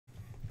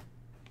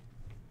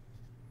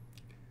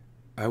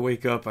I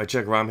wake up, I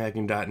check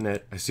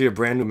romhacking.net, I see a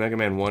brand new Mega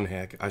Man 1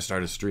 hack, I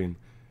start a stream.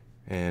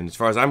 And as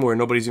far as I'm aware,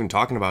 nobody's even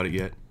talking about it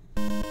yet.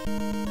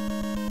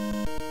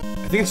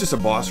 I think it's just a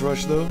boss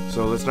rush though,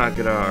 so let's not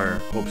get our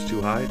hopes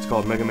too high. It's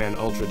called Mega Man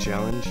Ultra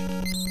Challenge.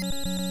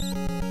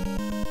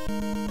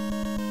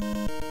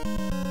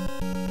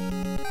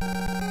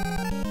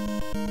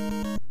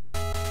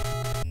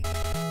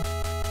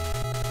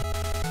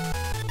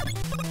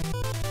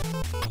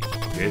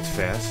 Okay, it's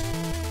fast.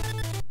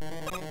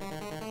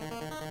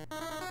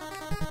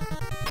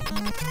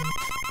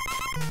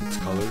 It's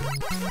colored.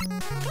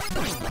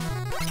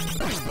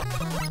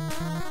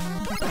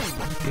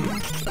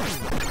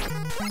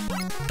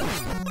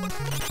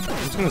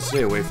 I'm just gonna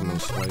stay away from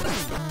those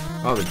spikes.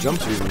 Oh, the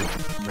jumps are even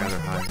rather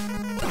high.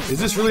 Is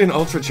this really an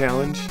ultra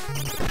challenge?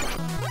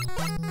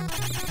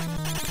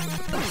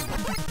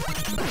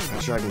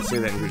 Not sure I can say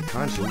that in good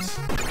conscience.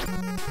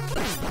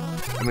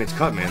 I mean, it's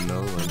Cutman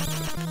though. Like...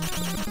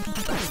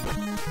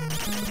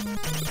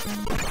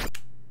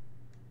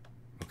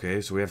 Okay,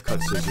 so we have cut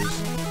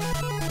scissors.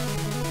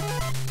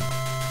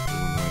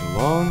 Moving right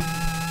along.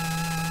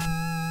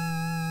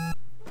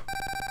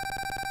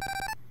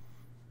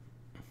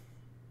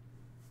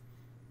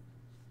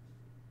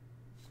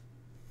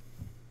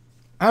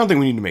 I don't think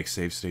we need to make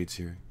save states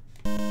here.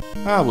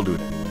 Ah, we'll do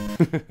it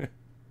anyway.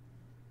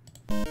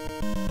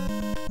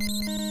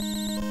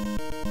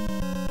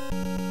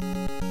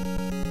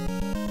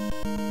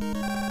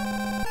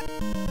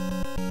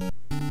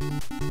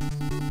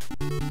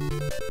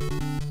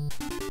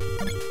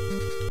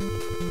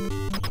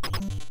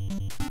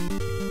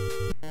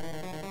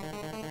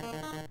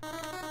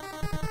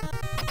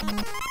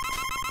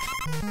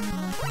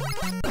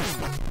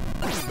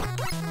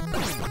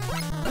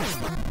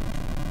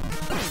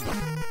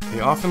 They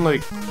often,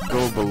 like,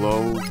 go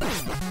below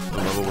the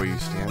level where you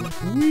stand.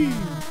 Whee!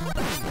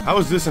 How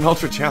is this an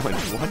ultra challenge?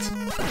 What?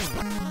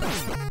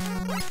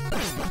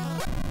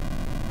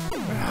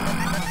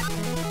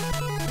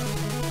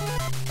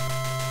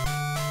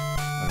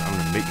 I'm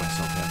gonna make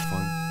myself have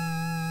fun.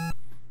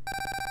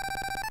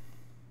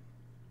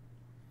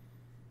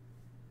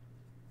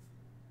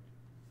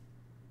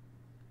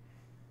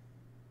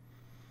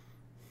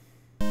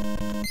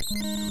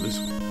 This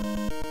way.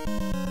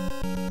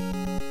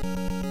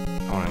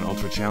 On an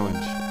ultra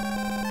challenge.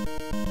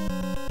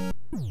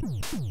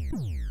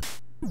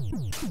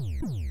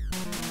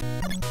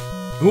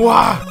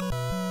 Wah!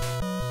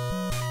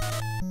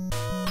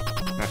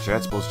 Not sure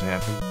that's supposed to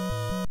happen.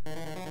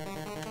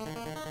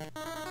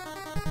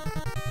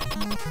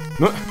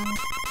 No.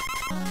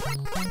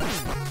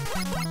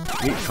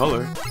 Neat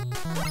color.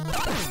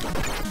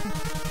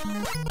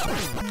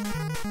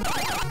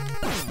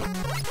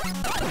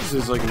 This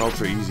is like an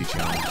ultra easy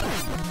challenge.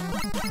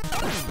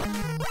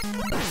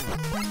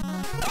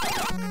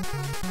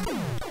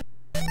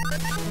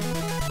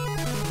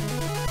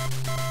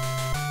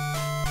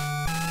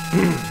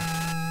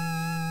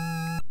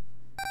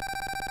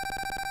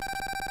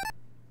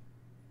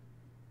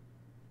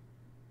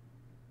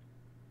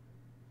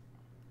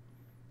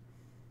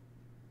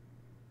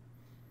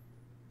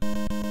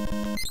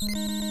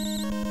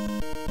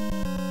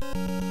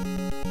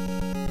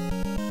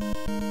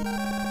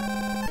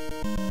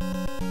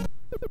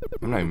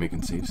 I'm not even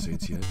making save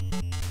states yet.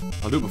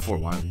 I'll do it before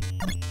Wily.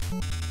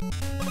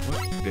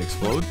 What? Did they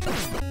explode?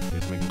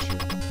 Just making sure.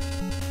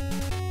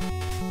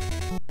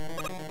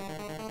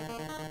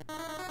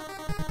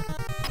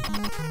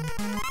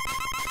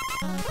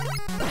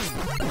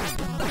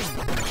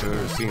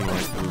 Sure, seeing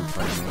light blue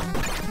fighting.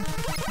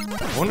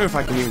 I wonder if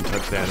I can even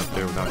touch that up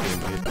there without getting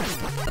hit.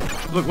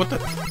 Look, what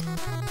the?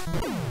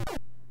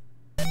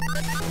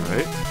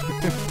 Alright.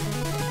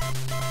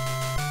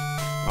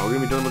 Oh, we're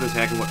gonna be done with this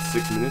hack in what,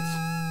 6 minutes?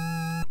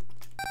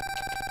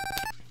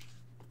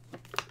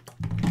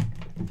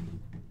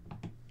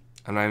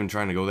 I'm not even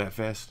trying to go that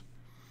fast.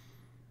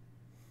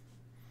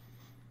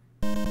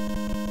 I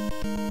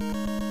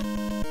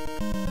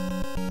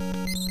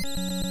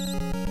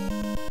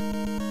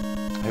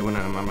hate when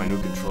I'm on my new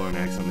controller and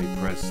I accidentally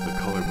press the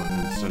color button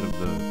instead of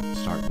the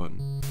start button.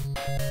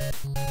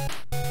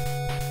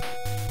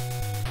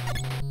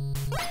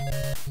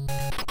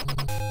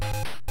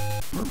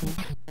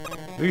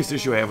 The biggest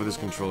issue I have with this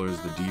controller is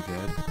the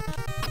D-pad.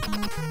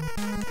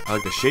 I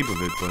like the shape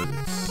of it, but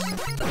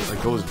it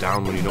like goes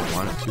down when you don't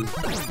want it to.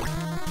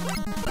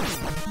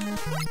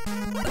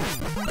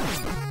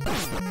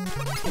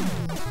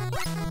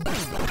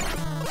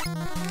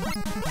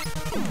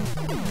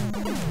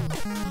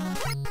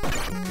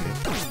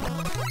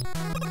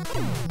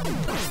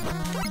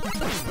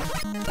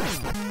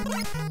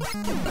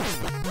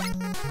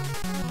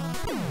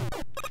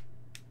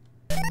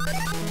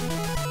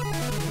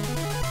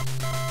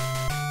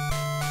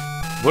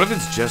 What if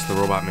it's just the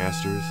Robot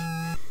Masters?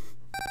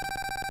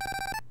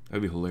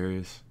 That'd be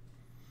hilarious.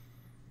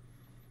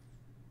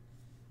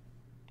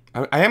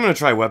 I am gonna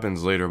try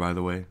weapons later, by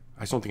the way.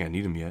 I just don't think I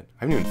need them yet.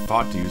 I haven't even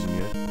thought to use them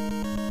yet.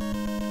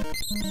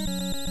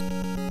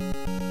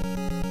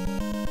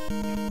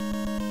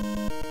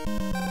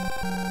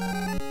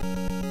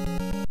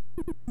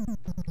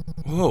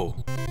 Whoa.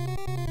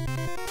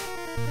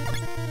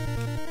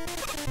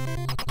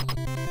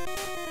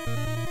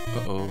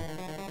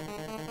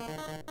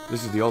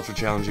 This is the Ultra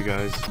Challenge, you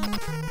guys.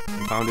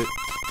 You found it?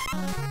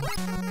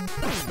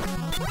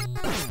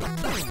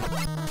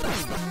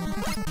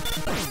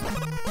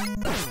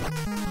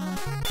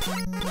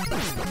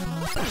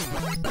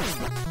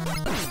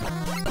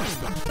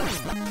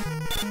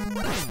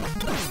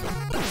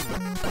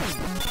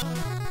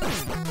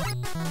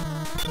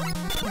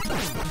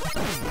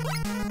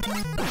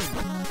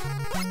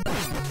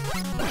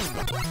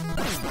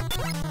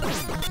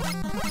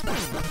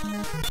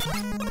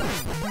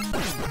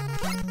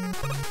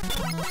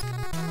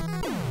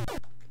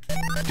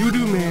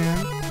 Doo-doo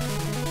man.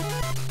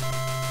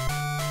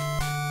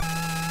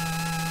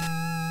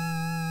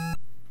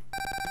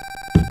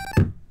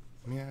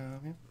 Meow,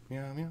 meow,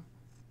 meow, meow.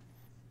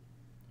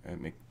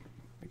 Alright, make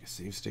a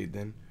save state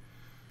then.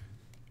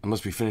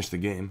 Unless we finish the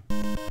game.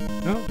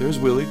 No, there's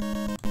Willy.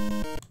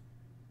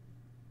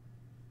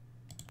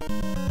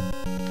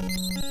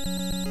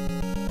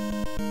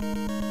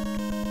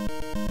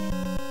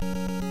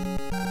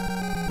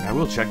 I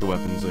will check the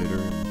weapons later,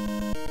 and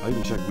I'll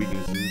even check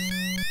weaknesses.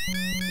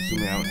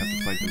 Assuming I don't have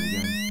to fight them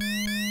again.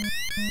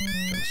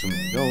 Which I'm assuming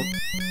I don't.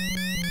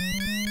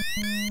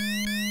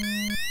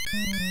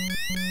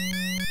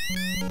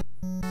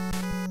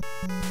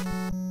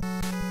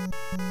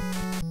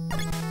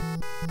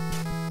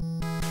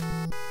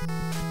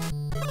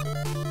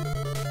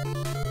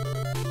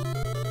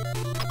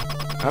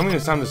 I'm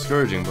gonna sound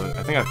discouraging, but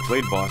I think I've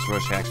played boss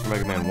rush hacks for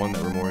Mega Man 1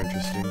 that were more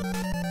interesting.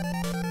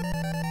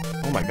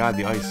 Oh my god,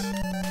 the ice.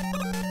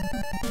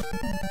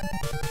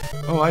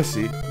 Oh, I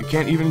see. You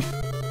can't even...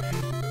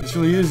 This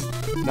really is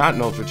not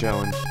an Ultra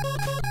Challenge.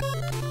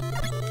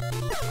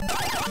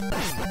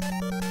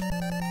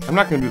 I'm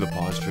not gonna do the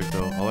pause trick,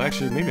 though. I'll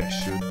actually... Maybe I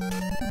should.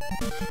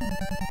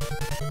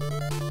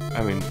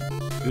 I mean...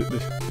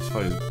 This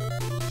fight is...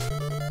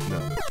 No.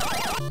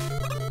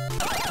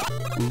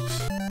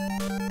 Oops.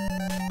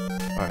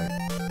 Alright.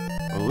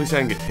 Well, at least I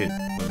can get hit,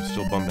 but I'm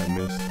still bummed I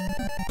missed.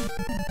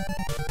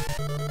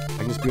 I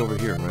can just be over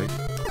here, right?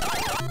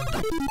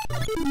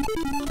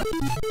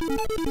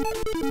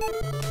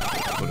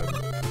 Whatever.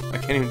 I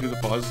can't even do the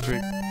pause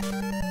trick.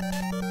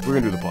 We're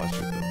gonna do the pause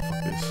trick, though.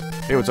 Fuck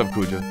this. Hey, what's up,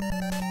 Kuja?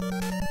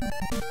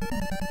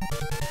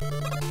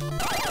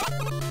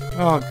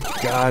 Oh,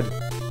 God.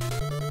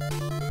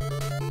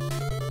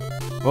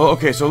 Well,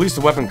 okay, so at least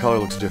the weapon color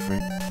looks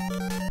different.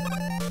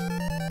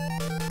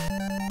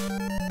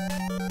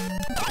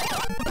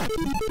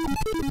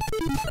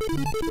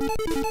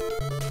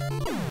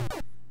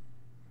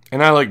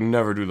 And I, like,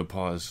 never do the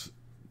pause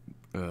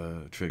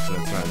trick, so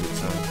that's not a good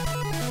sign.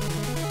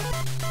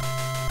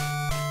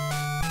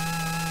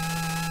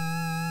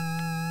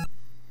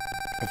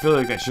 I feel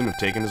like that shouldn't have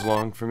taken as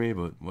long for me,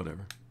 but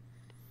whatever.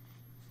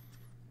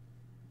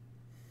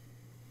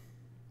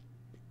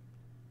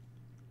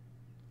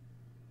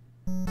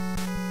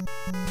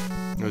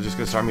 We're just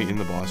gonna start me in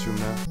the boss room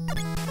now.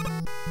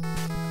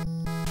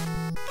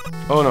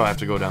 Oh no, I have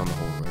to go down the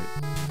hole, right?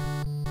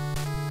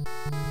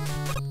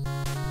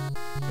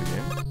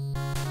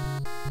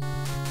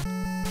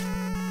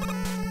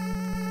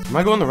 Am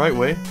I going the right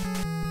way?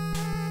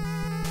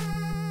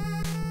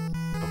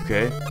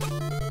 Okay.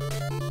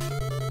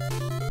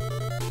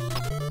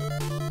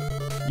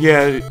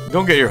 Yeah,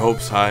 don't get your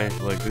hopes high.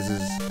 Like, this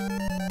is...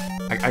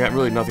 I got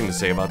really nothing to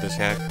say about this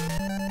hack.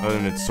 Other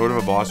than it's sort of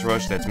a boss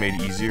rush that's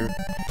made easier.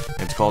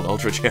 And it's called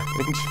Ultra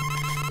Challenge.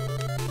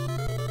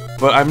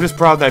 But I'm just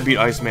proud that I beat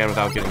Iceman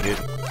without getting hit.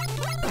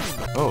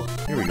 Oh,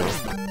 here we go.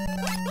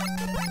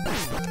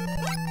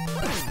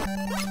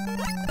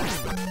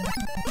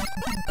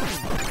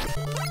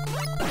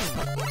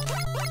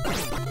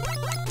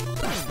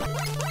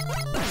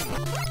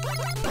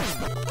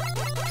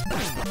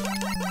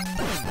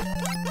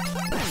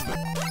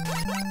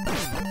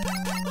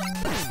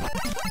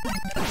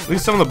 At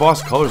least some of the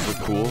boss colors look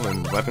cool,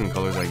 and weapon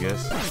colors, I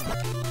guess.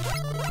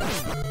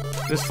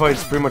 This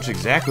fight's pretty much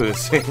exactly the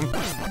same.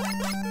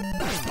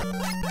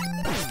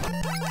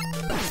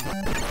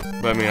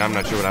 But I mean, I'm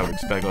not sure what I would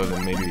expect, other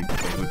than maybe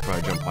it would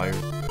probably jump higher.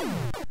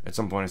 At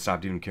some point I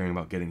stopped even caring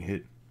about getting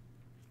hit.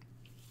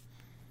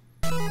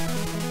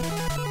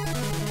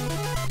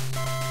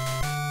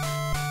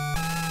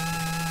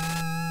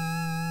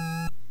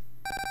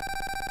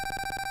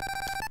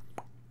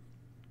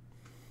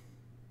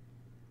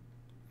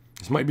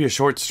 This might be a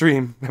short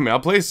stream. I mean, I'll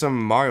play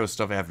some Mario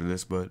stuff after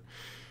this, but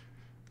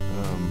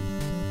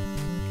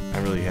I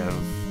really have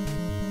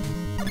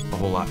a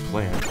whole lot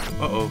planned.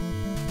 Uh-oh.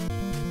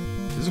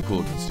 This is a cool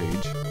looking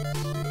stage.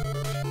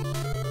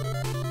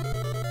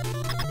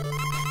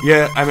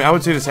 Yeah, I mean, I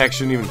would say this hack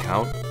shouldn't even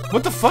count.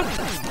 What the fuck?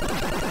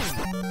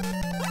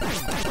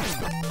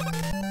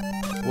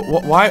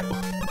 Why?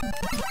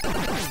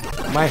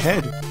 My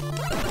head.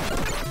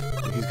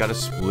 He's got a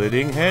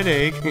splitting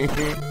headache.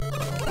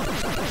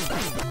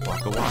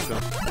 Waka waka.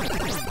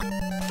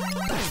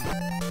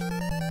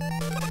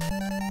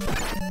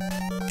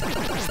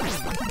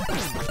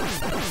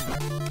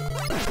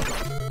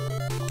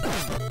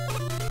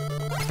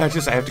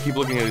 I have to keep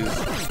looking at his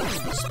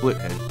split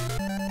head.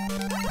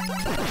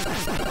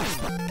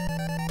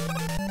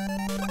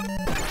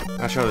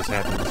 Not sure how this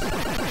happens.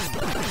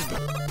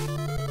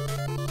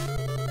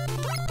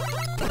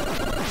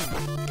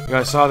 Yeah,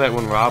 I saw that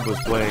when Rob was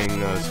playing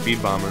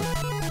Speed Bomber.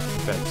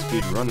 That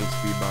speed running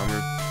Speed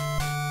Bomber.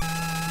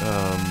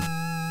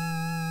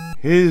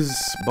 His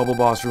Bubble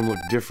Boss room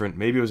looked different.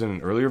 Maybe it was in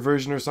an earlier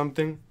version or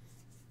something.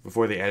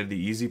 Before they added the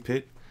Easy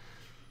Pit.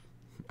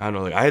 I don't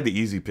know, like I had the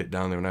Easy Pit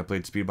down there when I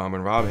played Speed Bomber,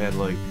 and Rob had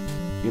like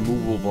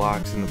immovable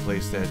blocks in the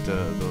place that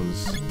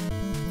those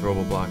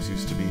throwable blocks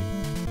used to be.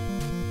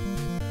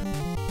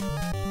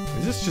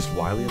 Is this just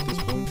Wily at this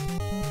point?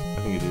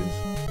 I think it is.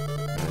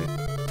 Alright.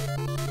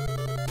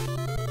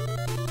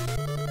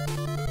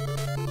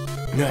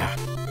 Yeah.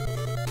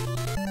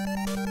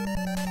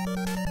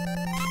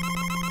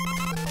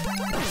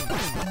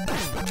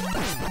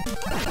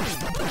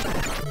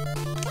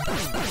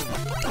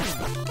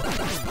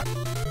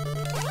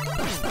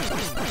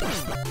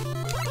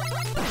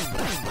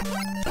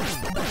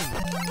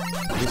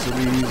 This will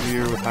be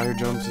easier with higher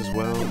jumps as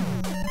well.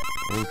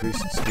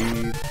 Increased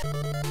speed.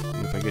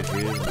 And if I get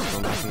hit, I'm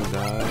still not gonna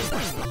die.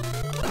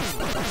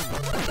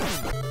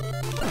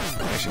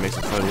 Actually makes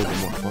it fight a little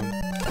bit more fun.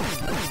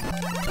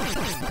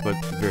 But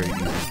very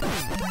easy.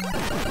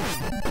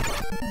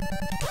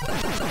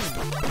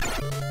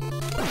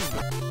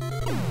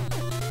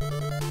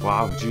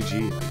 Wow, GG,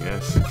 I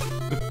guess.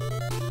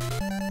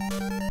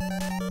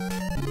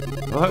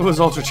 Well, that was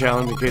Ultra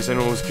Challenge, in case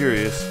anyone was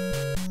curious.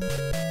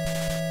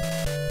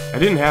 I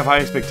didn't have high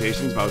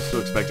expectations, but I was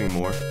still expecting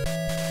more.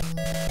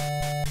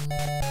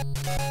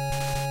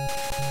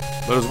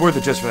 But it was worth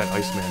it just for that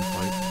Iceman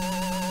fight.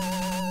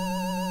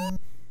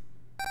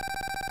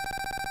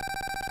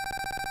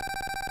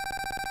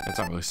 That's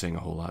not really saying a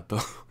whole lot,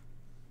 though.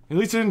 At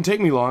least it didn't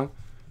take me long.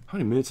 How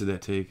many minutes did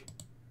that take?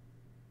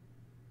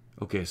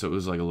 Okay, so it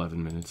was like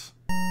 11 minutes.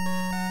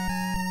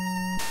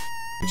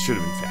 It should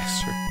have been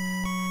faster.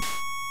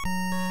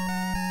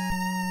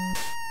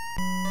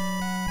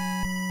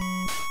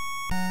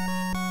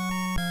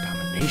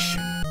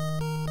 Domination.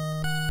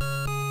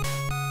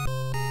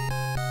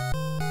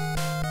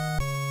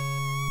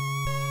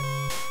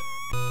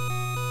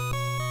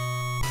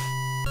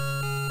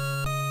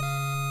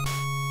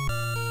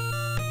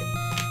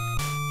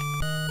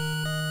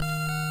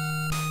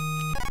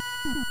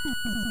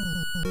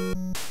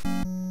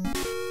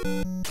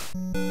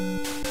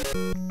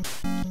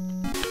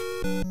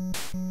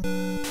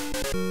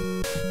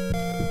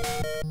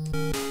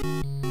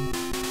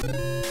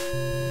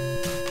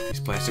 These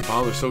plastic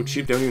balls are so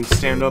cheap they don't even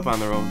stand up on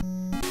their own.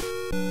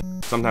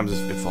 Sometimes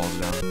it falls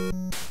down.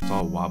 It's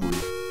all wobbly.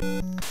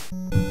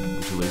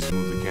 I'm too lazy to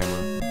move the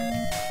camera.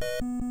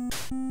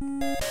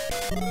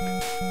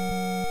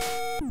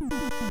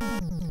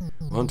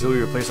 Well, until we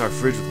replace our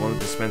fridge with one that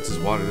dispenses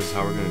water, this is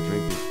how we're gonna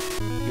drink it.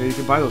 Yeah, you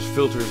can buy those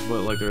filters,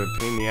 but like they're a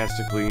pain in the ass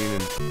to clean,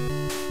 and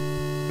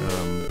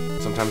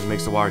sometimes it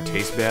makes the water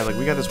taste bad. Like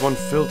we got this one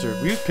filter.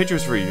 We used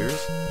Pitchers for years.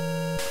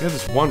 We had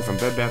this one from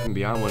Bed Bath &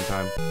 Beyond one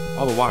time.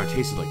 All the water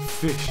tasted like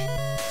fish.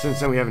 Since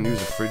then, we haven't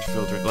used a fridge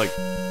filter. Like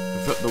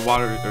the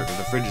water or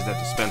the fridges that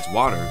dispense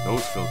water,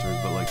 those filters.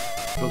 But like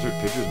filtered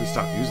Pitchers, we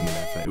stopped using them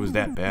that fast. It was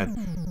that bad. I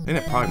think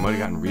that probably might have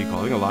gotten recalled.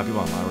 I think a lot of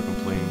people online were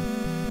complaining.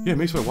 Yeah, it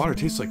makes my water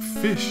taste like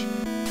fish.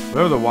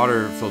 Whatever the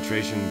water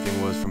filtration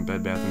thing was from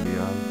Bed Bath &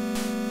 Beyond.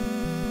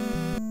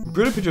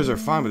 Brita Pitchers are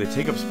fine, but they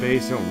take up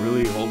space. They don't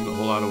really hold a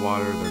whole lot of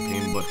water. They're a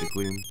pain in the butt to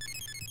clean.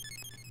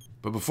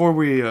 But before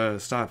we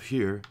stop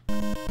here,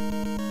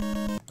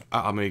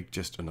 I'll make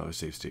just another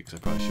save state, because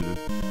I probably should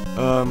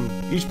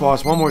have. Each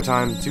boss one more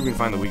time, see if we can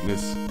find the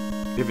weakness.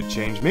 If it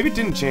changed. Maybe it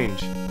didn't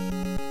change.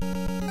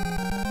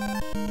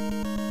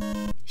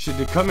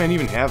 Did Cutman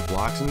even have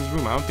blocks in his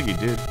room? I don't think he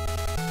did.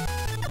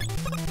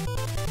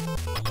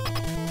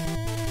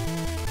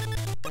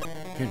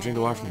 Can't drink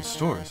the water from the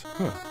stores.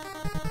 Huh.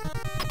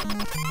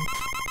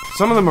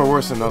 Some of them are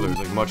worse than others,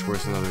 like much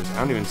worse than others. I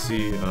don't even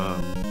see,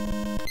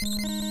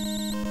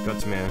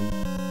 Guts Man.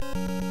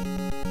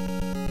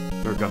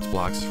 Or Guts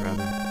Blocks,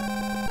 rather.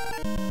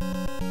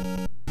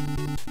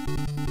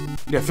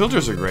 Yeah,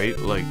 filters are great,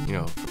 like, you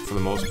know, for the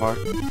most part.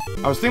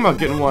 I was thinking about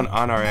getting one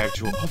on our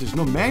actual... Oh, there's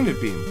no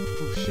magnet beam!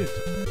 Oh, shit.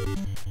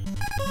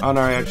 On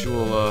our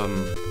actual,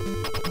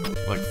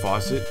 like,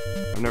 faucet.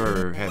 I've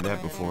never had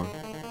that before.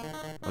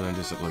 Other than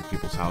just at, like,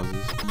 people's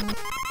houses.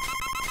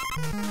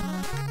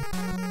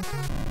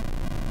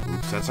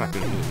 Oops, that's not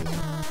good either, is it?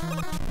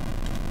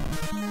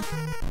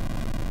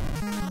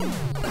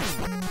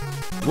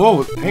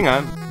 Whoa, hang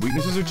on.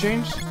 Weaknesses are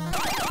changed?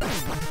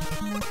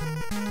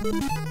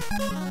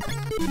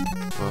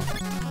 Well,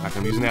 not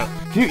gonna be using that.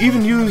 Can you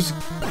even use...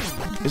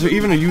 Is there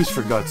even a use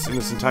for Guts in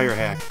this entire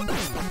hack?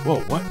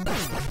 Whoa, what?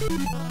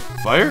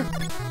 Fire?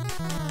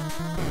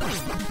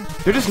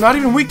 They're just not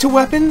even weak to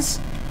weapons?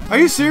 Are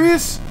you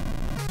serious?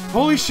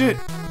 Holy shit.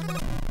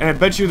 And I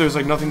bet you there's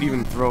like nothing to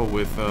even throw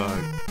with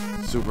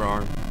Super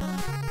Arm.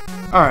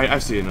 Alright,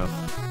 I've seen enough.